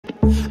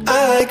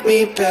I like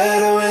me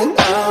better when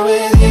I'm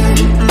with you.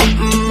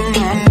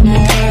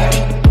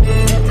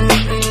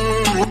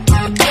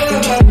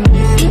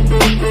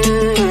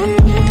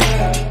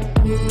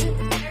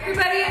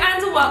 Everybody,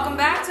 and welcome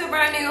back to a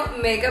brand new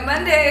Makeup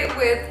Monday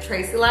with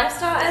Tracy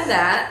Lifestyle, and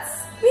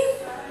that's me.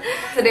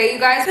 Today, you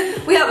guys,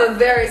 we have a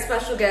very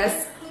special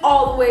guest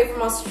all the way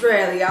from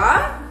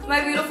Australia.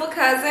 My beautiful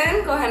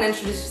cousin. Go ahead and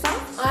introduce yourself.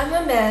 I'm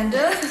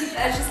Amanda.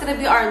 And she's gonna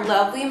be our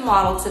lovely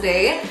model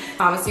today.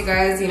 Promise you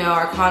guys,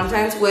 our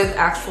content with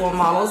actual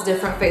models,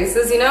 different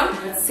faces,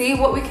 Let's see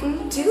what we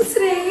can do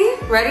today.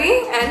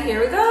 Ready? And here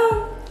we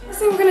go. First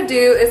thing we're gonna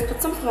do is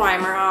put some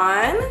primer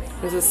on.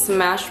 This is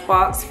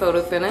Smashbox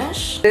Photo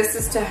Finish. This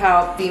is to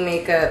help the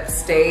makeup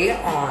stay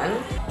on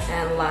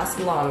and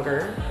last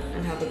longer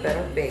and have a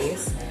better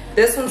base.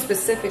 This one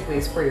specifically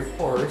is for your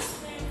pores.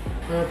 I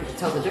don't know if you can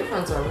tell the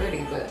difference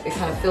already, but it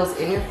kind of fills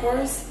in your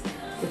pores,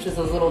 which is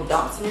those little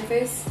dots in your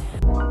face.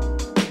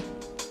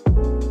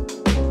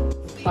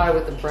 Apply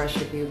with the brush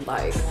if you'd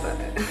like, but...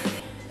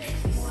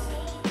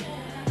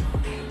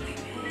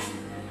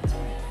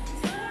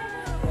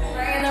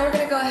 Alright, and now we're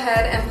gonna go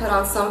ahead and put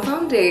on some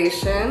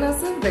foundation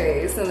as a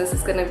base, and this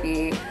is gonna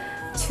be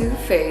Too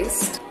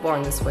Faced,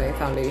 Born This Way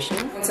foundation.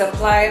 To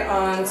apply it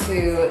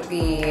onto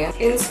the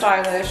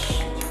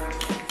InStylish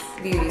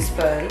beauty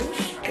sponge.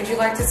 Would you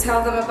like to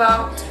tell them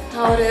about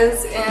how it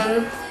is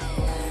in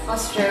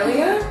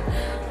Australia?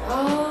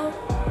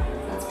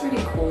 That's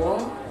pretty cool.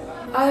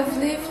 I've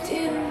lived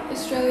in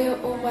Australia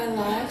all my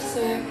life,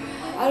 so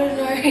I don't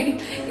know.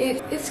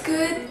 It's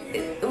good.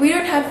 We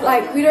don't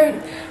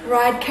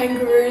ride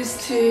kangaroos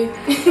to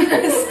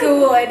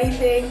school or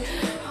anything,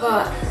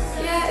 but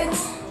yeah,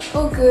 it's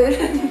all good.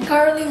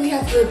 Currently, we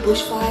have the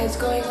bushfires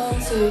going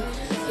on, so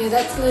yeah,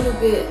 that's a little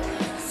bit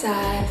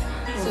sad.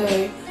 So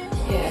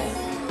yeah.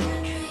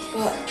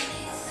 But,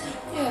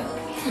 yeah,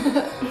 I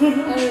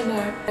don't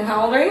know. And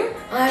how old are you?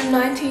 I'm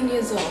 19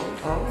 years old.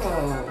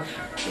 Oh.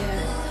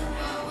 Yeah.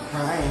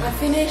 Right. I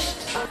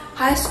finished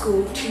high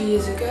school 2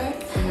 years ago,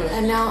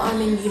 and now I'm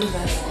in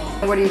university.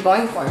 What are you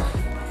going for?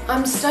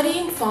 I'm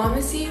studying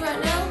pharmacy right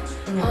now.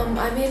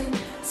 I'm in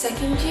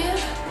second year.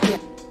 Yeah.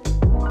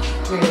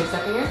 You're in your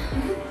second year?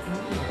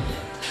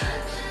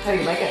 How do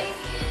you like it?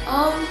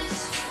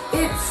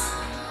 It's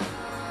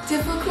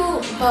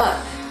difficult, but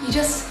you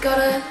just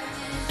gotta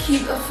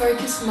keep a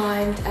focused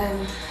mind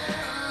and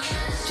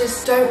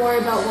just don't worry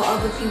about what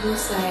other people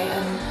say,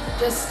 and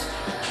just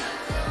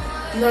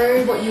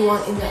know what you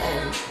want in the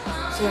end.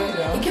 So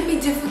yeah, it can be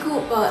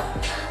difficult, but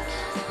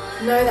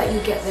know that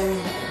you'll get there in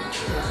the end.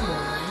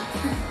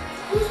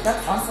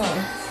 That's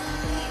awesome.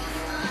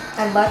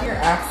 I love your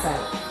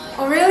accent.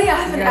 Oh really? I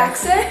have an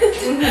accent?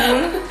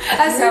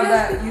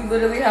 You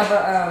literally have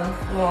a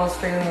little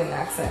Australian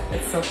accent.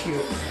 It's so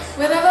cute.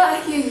 Whenever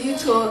I hear you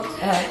talk,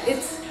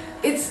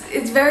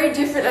 it's very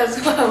different as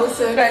well.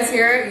 So you guys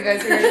hear it? You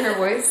guys hear it in her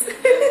voice?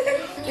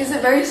 Is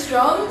it very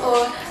strong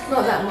or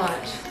not that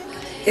much?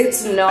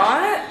 It's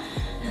not,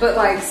 but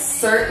like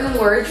certain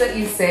words that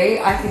you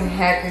say, I can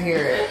heck hear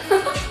it.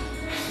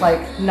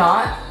 Like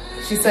not,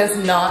 she says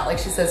not, like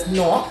she says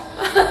not.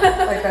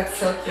 Like that's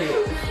so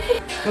cute.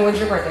 And when's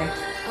your birthday?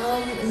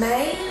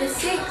 May the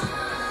 6th.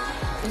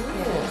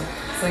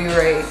 Yeah. So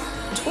you're a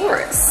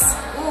Taurus.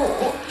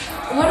 Oh,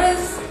 what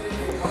is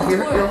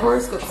your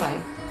horoscope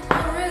sign?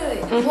 Oh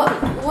really?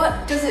 What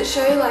does it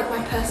show, like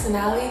my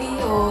personality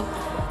or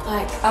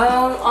like?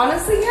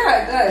 Honestly,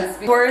 yeah, it does.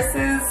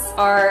 Tauruses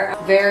are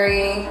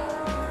very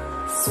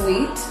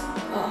sweet.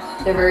 Oh.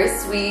 They're very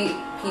sweet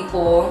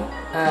people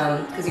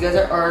because you guys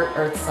are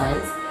earth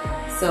signs.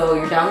 So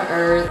you're down to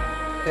earth,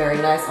 very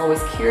nice,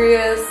 always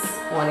curious,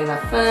 wanting to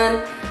have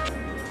fun,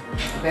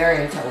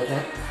 very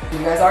intelligent. You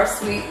guys are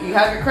sweet. You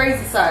have your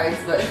crazy sides,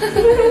 but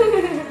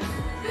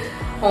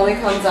only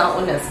comes out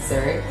when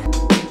necessary.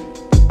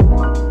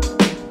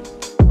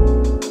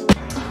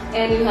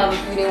 And you have a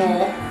beauty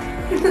mole.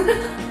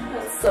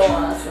 That's so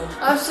awesome.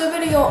 I have so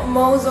many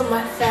moles on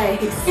my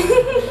face.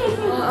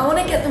 I want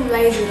to get them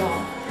lasered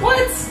off.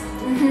 What?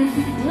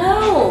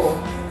 No.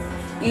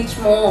 Each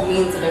mole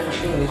means a different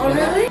thing. Oh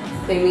really?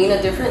 They mean a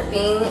different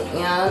thing,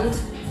 and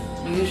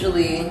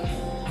usually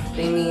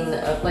they mean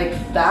like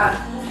that.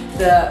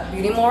 The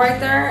beauty mole right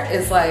there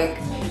is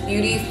like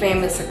beauty,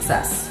 fame, and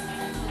success.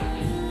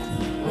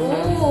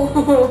 Ooh.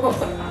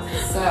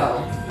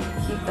 So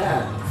keep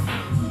that.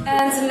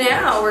 And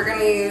now we're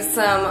gonna use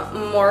some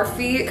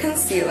Morphe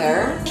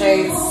concealer,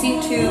 shade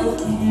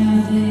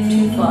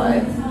C225.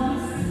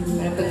 I'm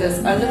gonna put this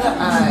under the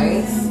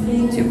eyes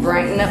to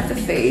brighten up the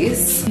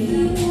face. Put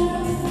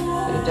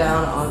it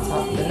down on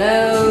top of the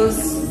nose,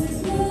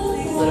 a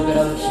little bit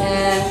on the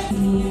chin.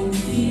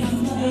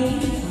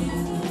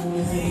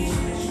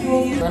 I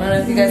don't know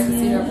if you guys can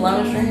see her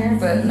blemish right here,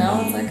 but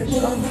now it's like a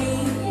show.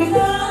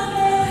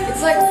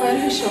 It's like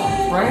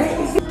Photoshop,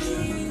 right?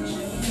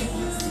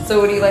 So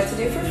what do you like to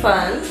do for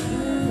fun?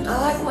 I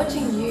like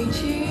watching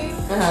YouTube,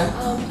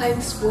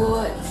 playing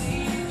sports.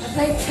 I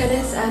play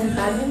tennis and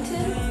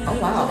badminton. Oh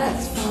wow. So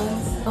that's fun.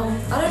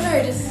 I don't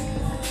know, just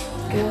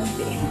girl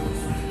thing.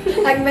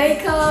 Like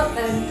makeup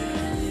and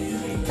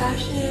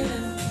fashion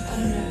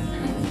and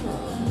I don't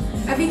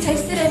know. Have you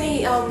tasted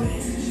any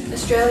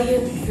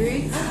Australian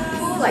foods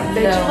before? Like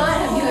Vegemite?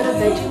 Have you heard of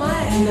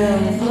Vegemite? No.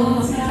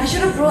 Oh, I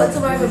should have brought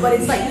some over, but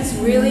it's like this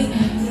really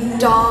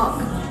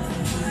dark,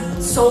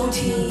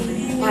 salty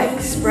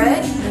like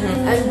spread,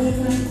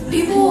 and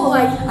people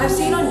like I've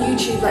seen on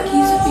YouTube like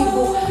heaps of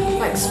people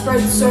like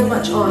spread so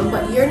much on,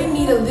 but you only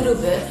need a little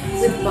bit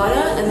with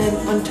butter and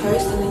then on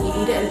toast, and then you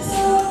eat it,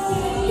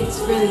 and it's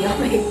really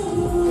yummy.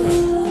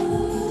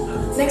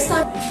 Next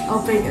time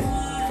I'll bring it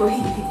for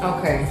you.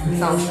 Okay,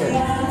 sounds good.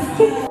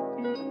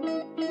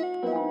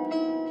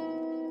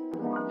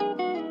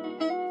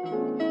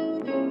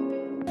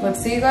 But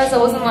see, you guys, I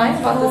wasn't lying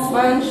about this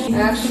sponge.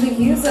 I actually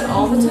use it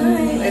all the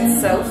time. It's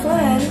so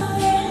fun.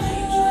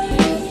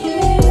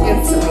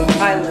 Instantly,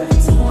 I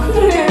lift.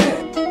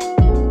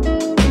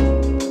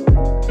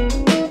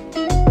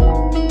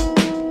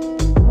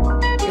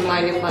 Do you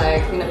mind if I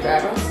clean up your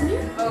eyebrows?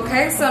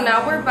 Okay, so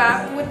now we're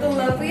back with the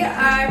lovely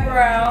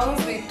eyebrows.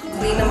 We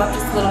cleaned them up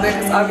just a little bit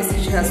because obviously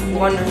she has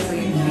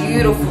wonderfully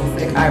beautiful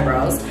thick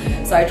eyebrows.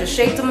 So I just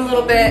shaped them a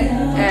little bit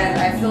and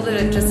I filled it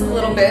in just a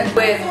little bit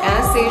with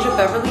Anastasia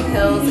Beverly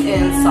Hills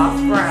in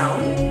soft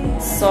brown.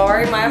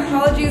 Sorry, my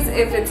apologies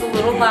if it's a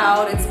little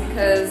loud. It's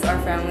because our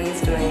family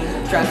is doing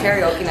drunk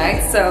karaoke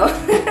night. So,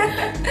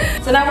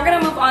 so now we're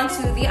gonna move on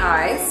to the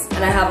eyes.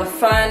 And I have a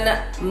fun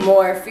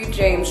Morphe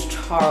James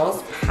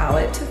Charles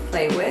palette to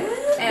play with.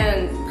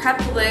 And prep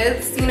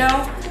lids, you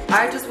know,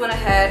 I just went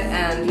ahead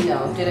and, you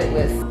know, did it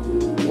with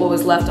what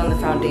was left on the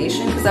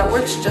foundation because that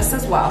works just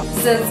as well.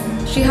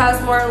 Since she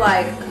has more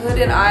like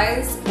hooded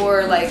eyes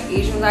or like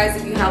Asian eyes,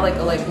 if you have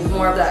like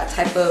more of that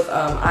type of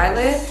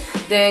eyelid,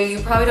 then you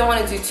probably don't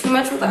want to do too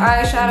much with the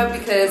eyeshadow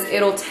because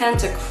it'll tend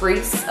to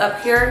crease up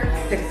here.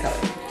 Pick a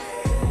color.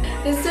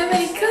 There's so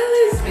many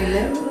colors. I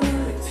know.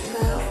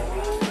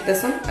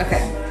 This one?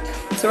 Okay.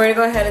 So we're gonna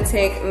go ahead and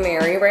take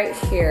Mary right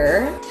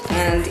here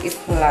and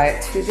apply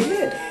it to the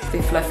lid.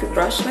 The fluffy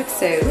brush like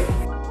so.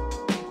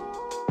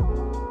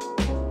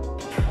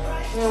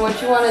 And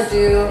what you want to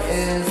do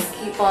is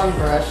keep on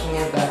brushing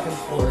it back and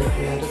forth.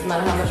 You know, it doesn't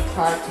matter how much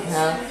product you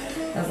have,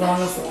 as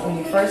long as when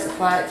you first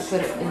apply it, you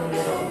put it in the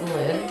middle of the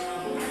lid.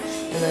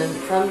 And then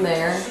from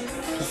there,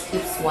 just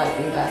keep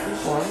swiping back and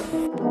forth.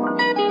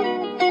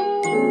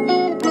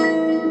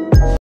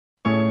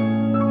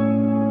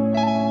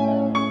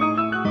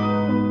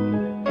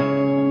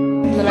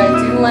 Then I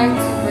do like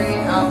to bring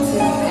it out to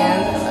the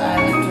end of the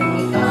eyelid to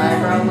meet the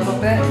eyebrow a little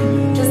bit,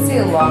 just to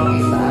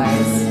elongate the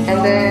eyes. And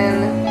then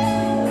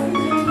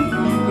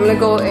I'm gonna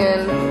go in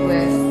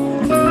with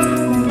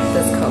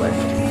this color.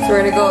 So we're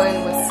gonna go in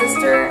with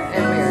Sister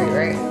and Mary,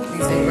 right?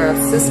 So you can grab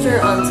Sister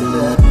onto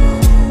the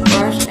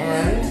brush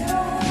and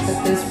put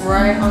this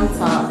right on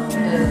top of the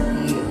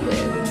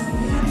lid.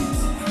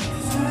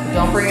 So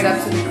don't bring it up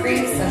to the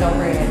crease and don't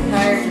bring it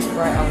higher, just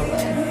right on the lid.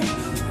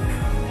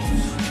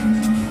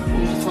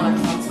 You just want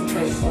to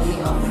concentrate only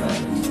on the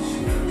lid.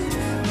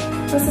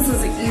 Plus this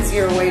is an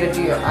easier way to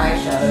do your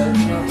eyeshadow.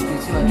 You don't have to do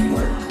too much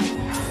work.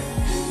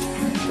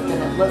 But then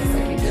it looks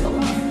like you did a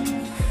lot.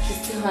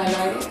 Just to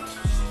highlight it.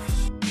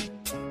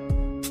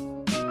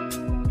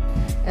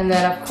 And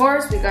then of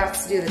course we got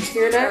to do the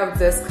tear duct of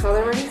this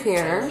color right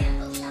here.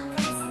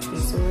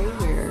 This one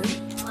right here.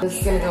 This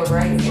is gonna go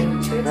right in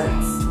the tear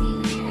ducts.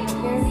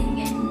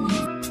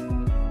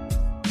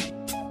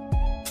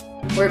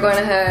 We're going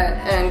ahead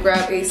and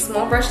grab a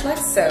small brush like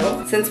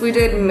so. Since we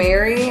did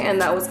Mary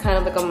and that was kind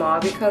of like a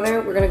mauve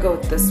color, we're gonna go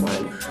with this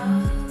one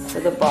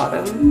for the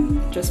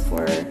bottom, just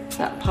for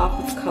that pop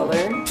of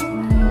color.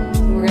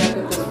 And we're gonna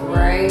put this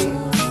right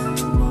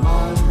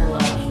on her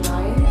lash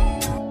line.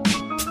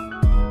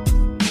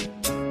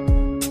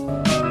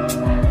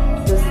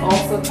 This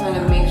also kind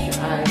of makes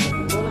your eyes a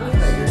little bit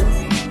bigger.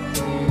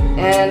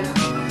 And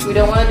we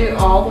don't want to do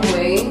all the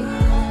way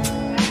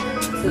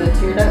to the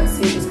tear duct, so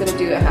you're just gonna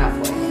do it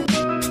halfway.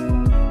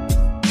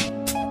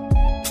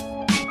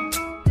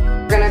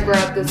 We're gonna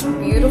grab this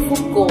beautiful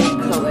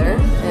gold color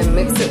and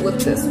mix it with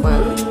this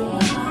one.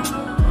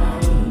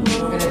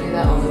 We're gonna do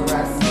that on the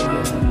rest of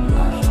the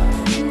lash line.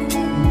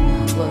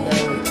 Blend that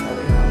over the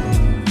other one.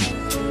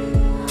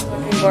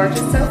 Looking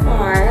gorgeous so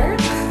far.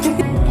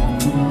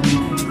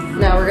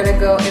 Now we're gonna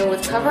go in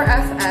with Cover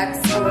FX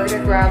and we're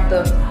gonna grab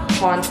the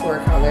contour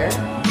color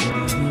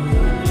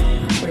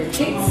for your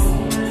cheeks.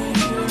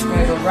 We're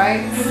gonna go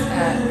right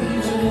at the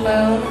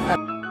cheekbone.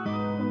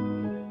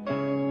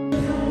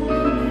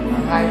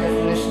 High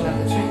definition of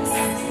the cheeks.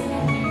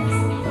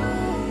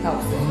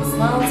 Helps with the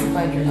smile to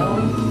find your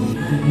own.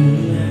 In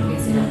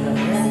case you don't know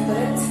where to put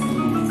it.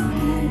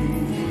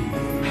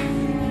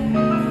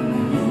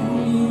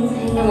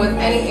 And with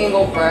any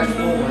angle brush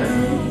will work.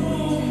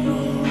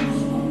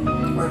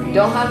 Or if you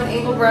don't have an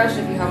angle brush,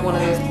 if you have one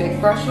of those big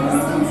brushes,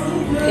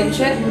 pinch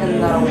it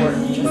and that'll work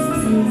just the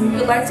same.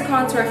 If you'd like to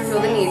contour, feel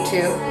the need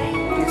to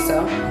do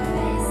so.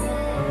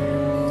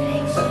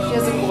 But she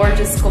has a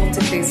gorgeous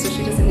sculpted face, so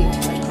she doesn't need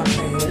too much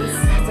contouring.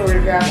 So we're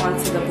gonna grab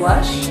onto the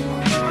blush,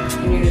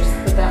 and you just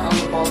put that on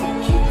the balls of the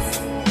cheeks.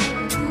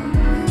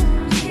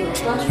 Just a little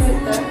blush right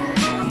there.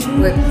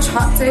 with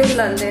Chotte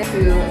London to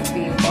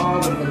the ball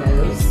of the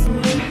nose.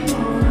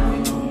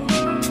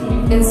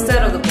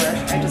 Instead of the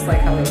brush, I just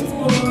like how it is.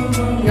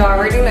 You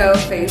already know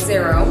phase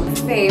 0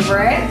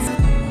 favorite.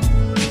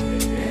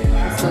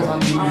 This goes on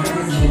top of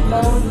your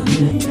cheekbone.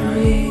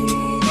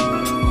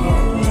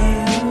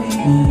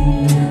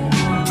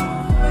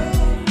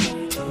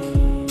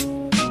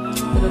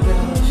 Little bit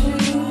on the chin.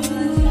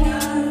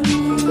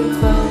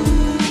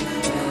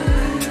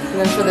 And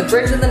then for the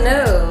bridge of the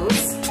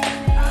nose,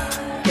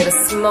 get a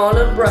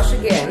smaller brush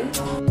again.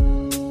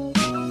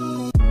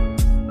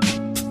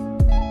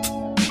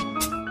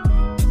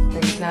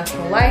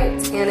 Natural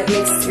light, and it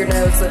makes your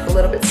nose look a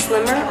little bit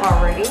slimmer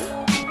already.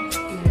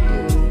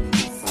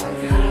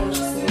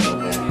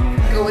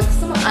 Go with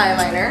some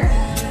eyeliner,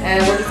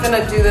 and we're just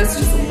gonna do this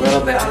just a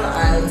little bit on the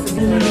eyelids.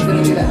 We're just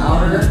gonna do the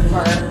outer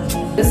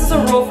part. This is a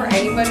rule for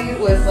anybody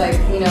with, like,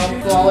 you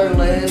know, smaller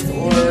lids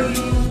or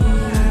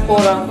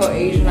quote unquote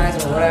Asian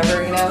eyes or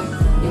whatever, you know.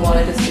 You want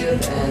to just do it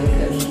at the end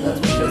because that's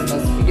what shows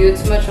most. If you do it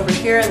too much over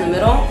here in the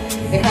middle,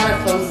 it kind of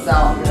closes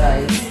out your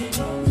eyes.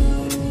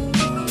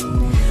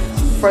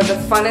 For the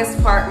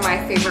funnest part, my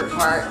favorite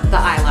part, the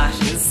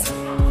eyelashes.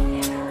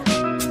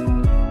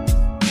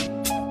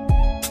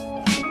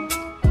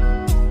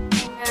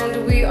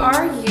 And we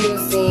are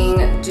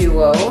using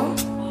Duo,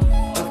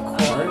 of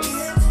course.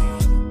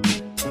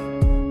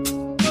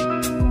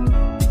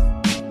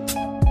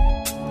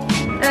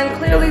 And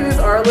clearly these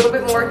are a little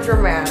bit more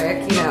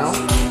dramatic, you know,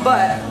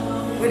 but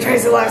when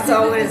Tracy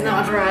lifestyle, it is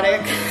not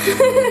dramatic.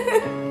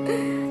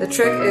 The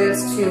trick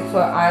is to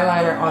put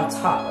eyeliner on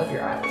top of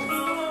your eyelids.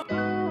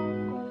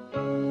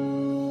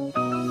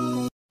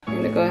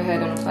 Go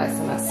ahead and apply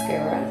some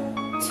mascara.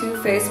 Too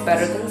Faced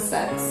Better Than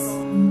Sex.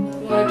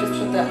 You want to just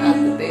put that at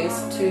the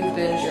base to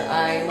binge your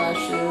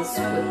eyelashes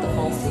with the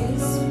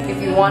falsies. If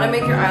you want to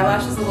make your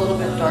eyelashes a little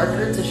bit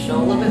darker to show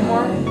a little bit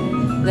more,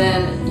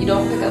 then you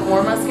don't pick up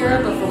more mascara,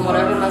 but from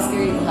whatever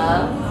mascara you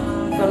have,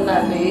 from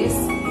that base,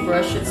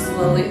 brush it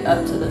slowly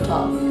up to the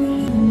top.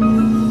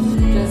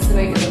 Just to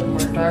make it a little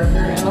more darker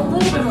and a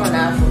little bit more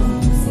natural,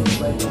 it seems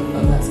like, a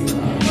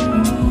mascara.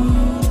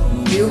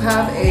 You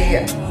have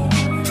a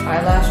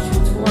eyelash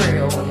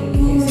tutorial in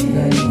case you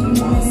guys do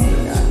want to see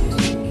that.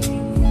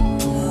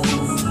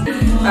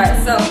 Alright,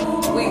 so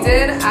we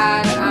did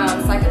add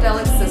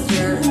Psychedelic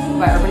Sister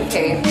by Urban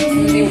Decay to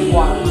the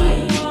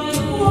waterline.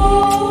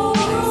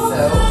 So,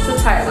 to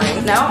tightline.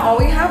 Now all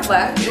we have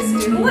left is to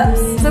do the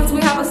lips. Since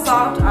we have a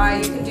soft eye,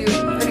 you can do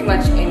pretty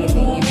much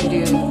anything. You can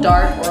do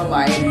dark or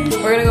light.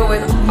 We're gonna go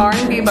with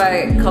R&B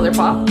by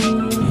Colourpop.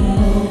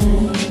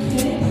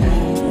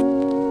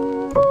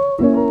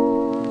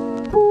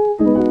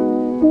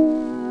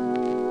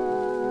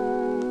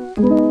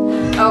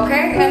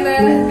 Okay, and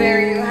then there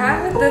you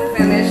have it, the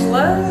finished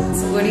look.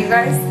 What do you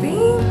guys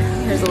think?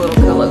 Here's a little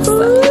color stuff.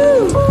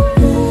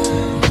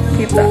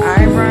 Keep the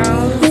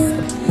eyebrows.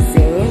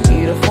 See,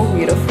 beautiful,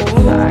 beautiful.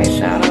 The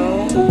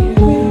eyeshadow,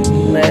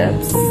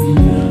 lips,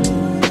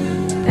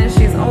 and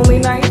she's only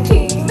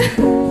 19.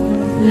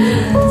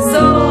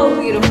 So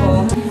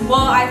beautiful.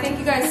 Well, I thank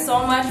you guys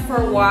so much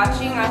for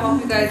watching. I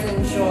hope you guys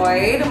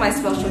enjoyed my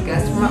special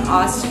guest from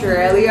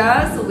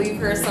Australia. So leave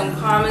her some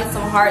comments,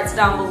 some hearts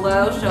down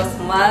below. Show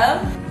some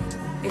love.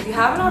 If you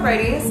haven't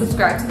already,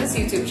 subscribe to this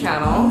YouTube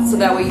channel so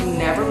that way you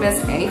never miss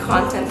any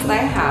content that I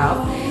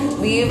have.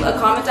 Leave a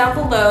comment down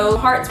below.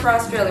 Hearts for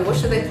Australia. What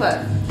should they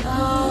put?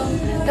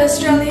 The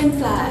Australian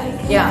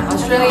flag. Yeah,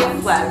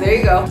 Australian flag. There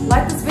you go.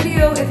 Like this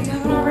video if you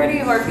haven't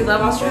already, or if you love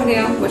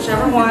Australia,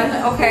 whichever one,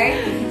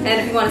 okay?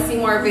 And if you want to see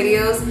more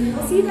videos,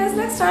 I'll see you guys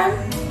next time.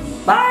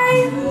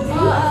 Bye!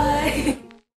 Bye!